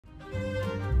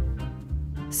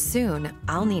Soon,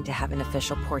 I'll need to have an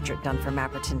official portrait done for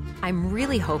Mapperton. I'm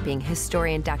really hoping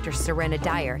historian Dr. Serena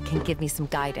Dyer can give me some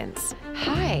guidance.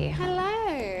 Hi.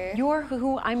 Hello. You're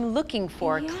who I'm looking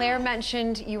for. Yeah. Claire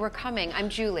mentioned you were coming. I'm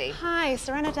Julie. Hi,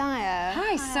 Serena Dyer.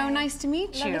 Hi, so nice to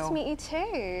meet you. Lovely to meet you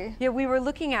too. Yeah, we were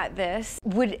looking at this.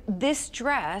 Would this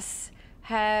dress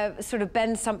have sort of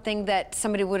been something that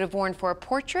somebody would have worn for a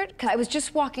portrait? Because I was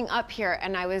just walking up here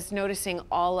and I was noticing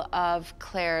all of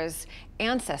Claire's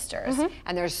ancestors,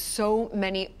 and there's so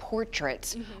many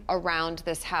portraits around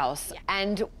this house,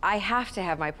 and I have to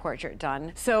have my portrait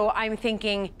done. So I'm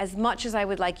thinking, as much as I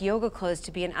would like yoga clothes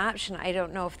to be an option, I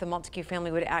don't know if the Montagu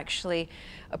family would actually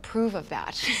approve of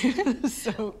that.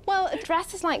 Well,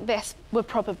 dresses like this were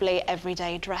probably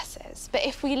everyday dresses, but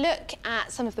if we look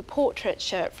at some of the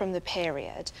portraiture from the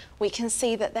period, we can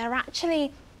see that they're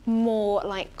actually more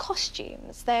like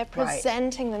costumes. They're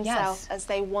presenting themselves as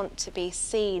they want to be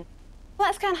seen.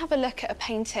 Let's go and have a look at a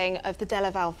painting of the de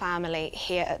Laval family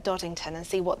here at Doddington and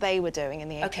see what they were doing in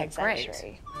the 18th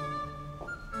century.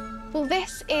 Well,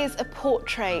 this is a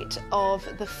portrait of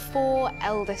the 4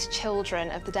 eldest children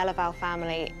of the de Laval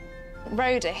family.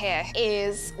 Rhoda here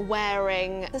is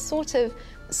wearing a sort of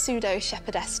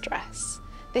pseudo-shepherdess dress.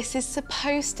 This is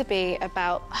supposed to be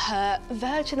about her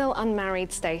virginal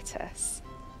unmarried status.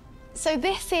 So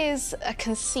this is a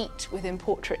conceit within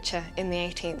portraiture in the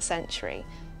 18th century,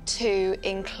 to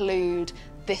include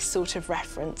this sort of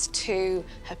reference to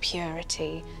her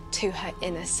purity, to her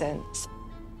innocence,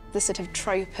 the sort of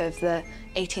trope of the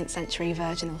 18th century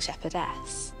virginal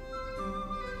shepherdess.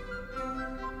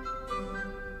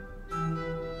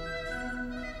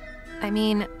 I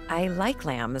mean, I like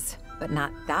lambs, but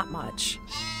not that much.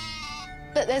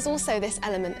 But there's also this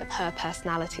element of her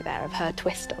personality there, of her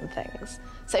twist on things.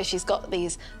 So she's got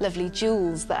these lovely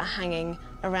jewels that are hanging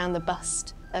around the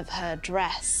bust of her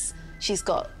dress. She's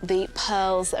got the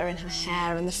pearls that are in her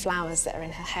hair and the flowers that are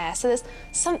in her hair. So there's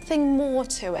something more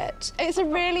to it. It's a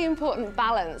really important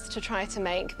balance to try to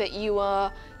make, that you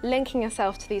are linking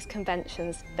yourself to these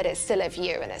conventions, but it's still of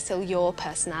you and it's still your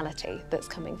personality that's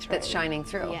coming through. That's shining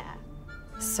through. Yeah.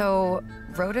 So,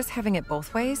 Rhoda's having it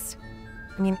both ways?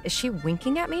 I mean, is she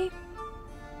winking at me?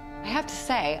 I have to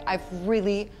say, I've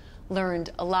really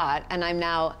learned a lot, and I'm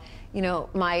now, you know,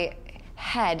 my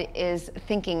head is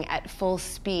thinking at full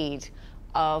speed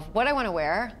of what I want to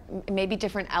wear, maybe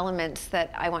different elements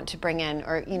that I want to bring in,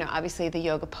 or, you know, obviously the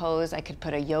yoga pose, I could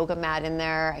put a yoga mat in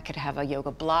there, I could have a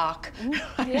yoga block.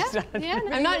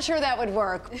 I'm not sure that would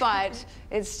work, but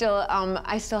it's still,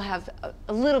 I still have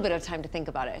a little bit of time to think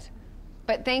about it.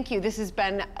 But thank you, this has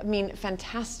been, I mean,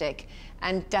 fantastic,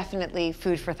 and definitely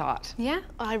food for thought. Yeah,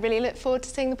 I really look forward to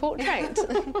seeing the portrait.